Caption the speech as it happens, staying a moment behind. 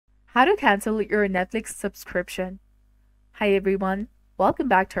How to cancel your Netflix subscription. Hi everyone, welcome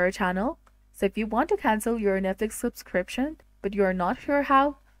back to our channel. So if you want to cancel your Netflix subscription but you are not sure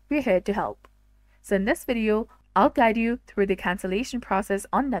how, we're here to help. So in this video, I'll guide you through the cancellation process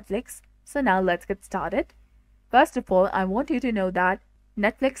on Netflix. So now let's get started. First of all, I want you to know that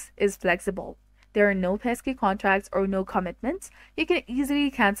Netflix is flexible. There are no pesky contracts or no commitments. You can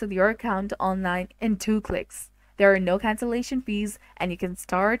easily cancel your account online in 2 clicks. There are no cancellation fees and you can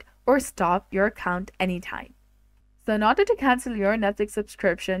start or stop your account anytime. So in order to cancel your Netflix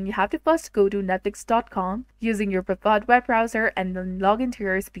subscription, you have to first go to netflix.com using your preferred web browser and then log into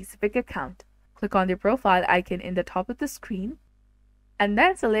your specific account. Click on the profile icon in the top of the screen and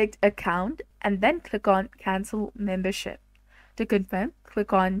then select account and then click on cancel membership. To confirm,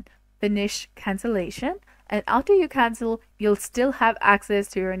 click on finish cancellation, and after you cancel, you'll still have access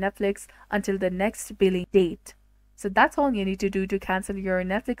to your Netflix until the next billing date. So that's all you need to do to cancel your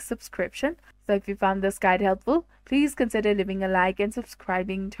Netflix subscription. So if you found this guide helpful, please consider leaving a like and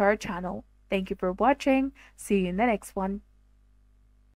subscribing to our channel. Thank you for watching. See you in the next one.